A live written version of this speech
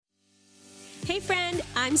Hey friend,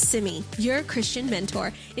 I'm Simi, your Christian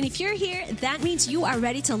mentor. And if you're here, that means you are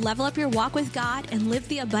ready to level up your walk with God and live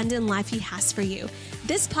the abundant life He has for you.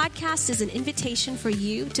 This podcast is an invitation for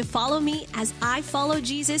you to follow me as I follow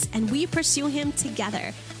Jesus and we pursue Him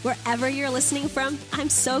together. Wherever you're listening from, I'm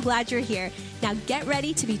so glad you're here. Now get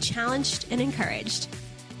ready to be challenged and encouraged.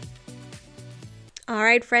 All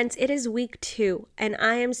right, friends, it is week 2, and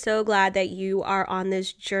I am so glad that you are on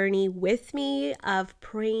this journey with me of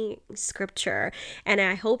praying scripture. And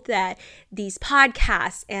I hope that these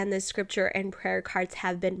podcasts and the scripture and prayer cards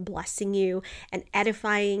have been blessing you and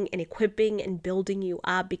edifying and equipping and building you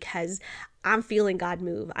up, because I'm feeling God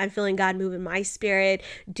move. I'm feeling God move in my spirit,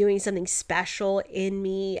 doing something special in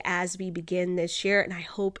me as we begin this year. And I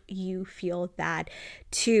hope you feel that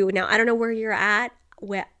too. Now, I don't know where you're at.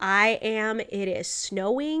 Where I am, it is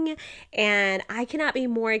snowing, and I cannot be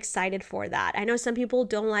more excited for that. I know some people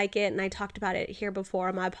don't like it, and I talked about it here before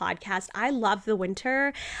on my podcast. I love the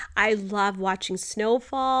winter. I love watching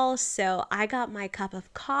snowfall, so I got my cup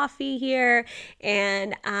of coffee here,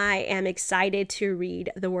 and I am excited to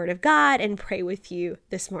read the Word of God and pray with you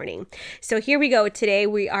this morning. So here we go. Today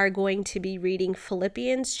we are going to be reading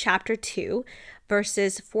Philippians chapter 2,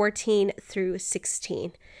 verses 14 through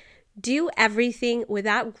 16. Do everything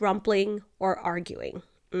without grumbling or arguing.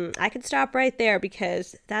 I could stop right there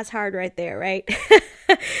because that's hard right there, right?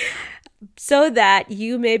 So that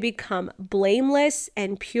you may become blameless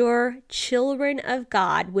and pure children of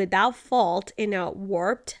God without fault in a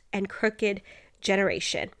warped and crooked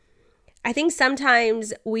generation. I think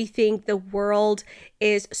sometimes we think the world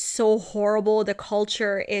is so horrible, the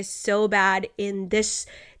culture is so bad in this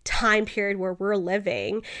time period where we're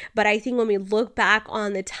living. But I think when we look back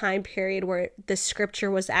on the time period where the scripture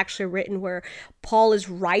was actually written, where Paul is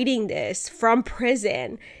writing this from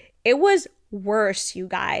prison, it was worse, you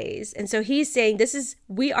guys. And so he's saying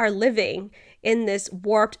we are living in this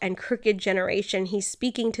warped and crooked generation. He's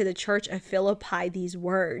speaking to the church of Philippi these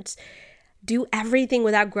words. Do everything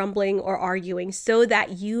without grumbling or arguing, so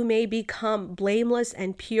that you may become blameless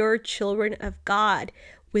and pure children of God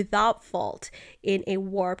without fault in a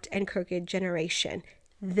warped and crooked generation.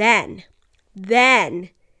 Then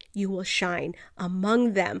you will shine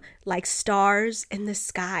among them like stars in the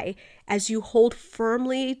sky as you hold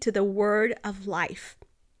firmly to the word of life.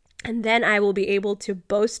 And then I will be able to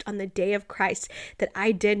boast on the day of Christ that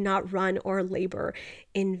I did not run or labor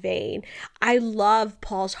in vain. I love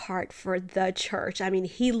Paul's heart for the church. I mean,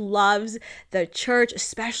 he loves the church,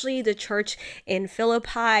 especially the church in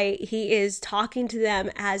Philippi. He is talking to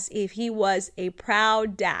them as if he was a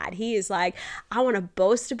proud dad. He is like, I want to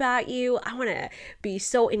boast about you. I want to be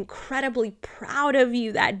so incredibly proud of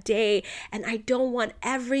you that day. And I don't want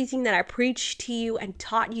everything that I preached to you and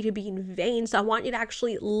taught you to be in vain. So I want you to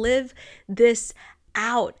actually live this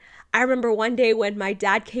out. I remember one day when my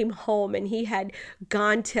dad came home and he had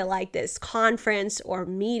gone to like this conference or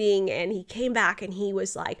meeting, and he came back and he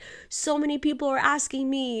was like, so many people are asking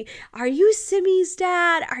me, are you Simi's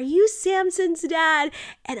dad? Are you Samson's dad?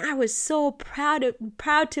 And I was so proud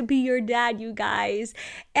to be your dad, you guys.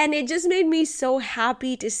 And it just made me so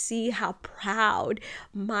happy to see how proud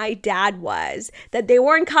my dad was, that they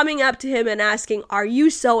weren't coming up to him and asking, are you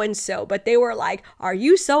so-and-so? But they were like, are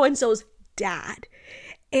you so-and-so's dad?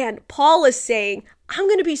 And Paul is saying, I'm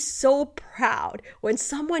going to be so proud when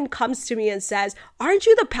someone comes to me and says, aren't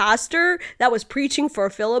you the pastor that was preaching for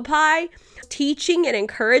Philippi, teaching and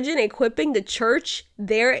encouraging, equipping the church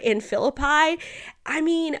there in Philippi? I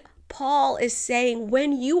mean, Paul is saying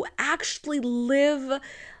when you actually live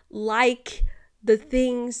like the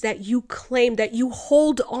things that you claim, that you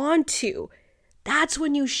hold on to, that's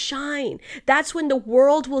when you shine. That's when the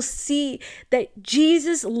world will see that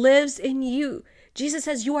Jesus lives in you. Jesus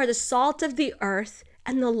says you are the salt of the earth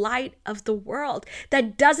and the light of the world.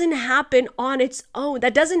 That doesn't happen on its own.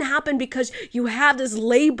 That doesn't happen because you have this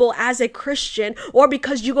label as a Christian, or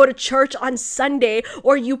because you go to church on Sunday,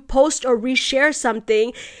 or you post or reshare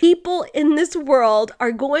something. People in this world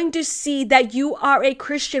are going to see that you are a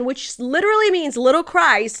Christian, which literally means little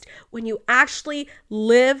Christ, when you actually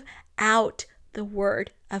live out the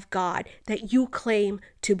word of God that you claim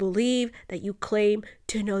to believe, that you claim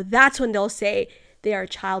to know. That's when they'll say they are a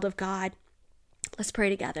child of God. Let's pray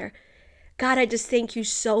together. God, I just thank you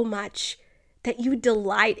so much that you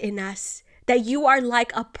delight in us, that you are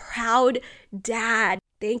like a proud dad.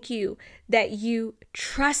 Thank you that you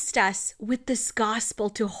trust us with this gospel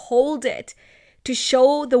to hold it, to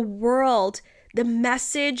show the world the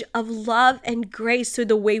message of love and grace through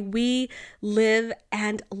the way we live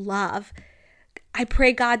and love. I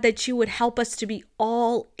pray, God, that you would help us to be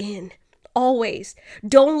all in, always.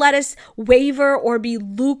 Don't let us waver or be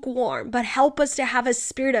lukewarm, but help us to have a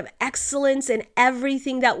spirit of excellence in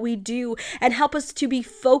everything that we do, and help us to be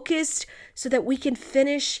focused so that we can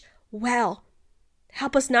finish well.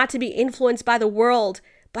 Help us not to be influenced by the world,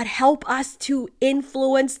 but help us to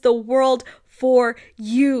influence the world for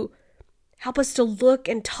you. Help us to look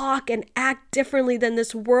and talk and act differently than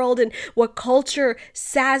this world and what culture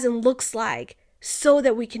says and looks like, so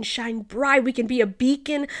that we can shine bright. We can be a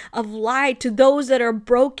beacon of light to those that are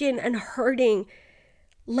broken and hurting.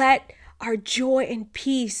 Let our joy and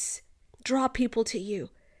peace draw people to you.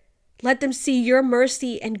 Let them see your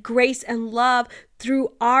mercy and grace and love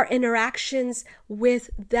through our interactions with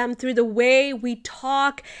them, through the way we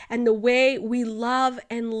talk and the way we love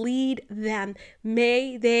and lead them.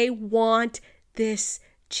 May they want this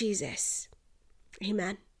Jesus.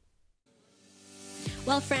 Amen.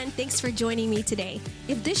 Well, friend, thanks for joining me today.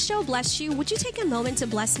 If this show blessed you, would you take a moment to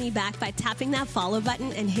bless me back by tapping that follow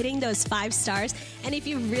button and hitting those 5 stars? And if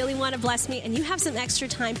you really want to bless me and you have some extra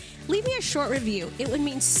time, leave me a short review. It would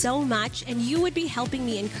mean so much, and you would be helping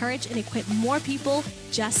me encourage and equip more people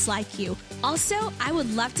just like you. Also, I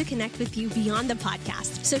would love to connect with you beyond the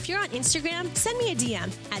podcast. So if you're on Instagram, send me a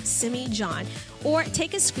DM at SimiJohn, or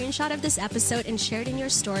take a screenshot of this episode and share it in your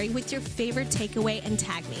story with your favorite takeaway and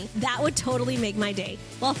tag me. That would totally make my day.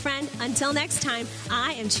 Well, friend, until next time,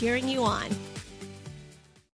 I am cheering you on.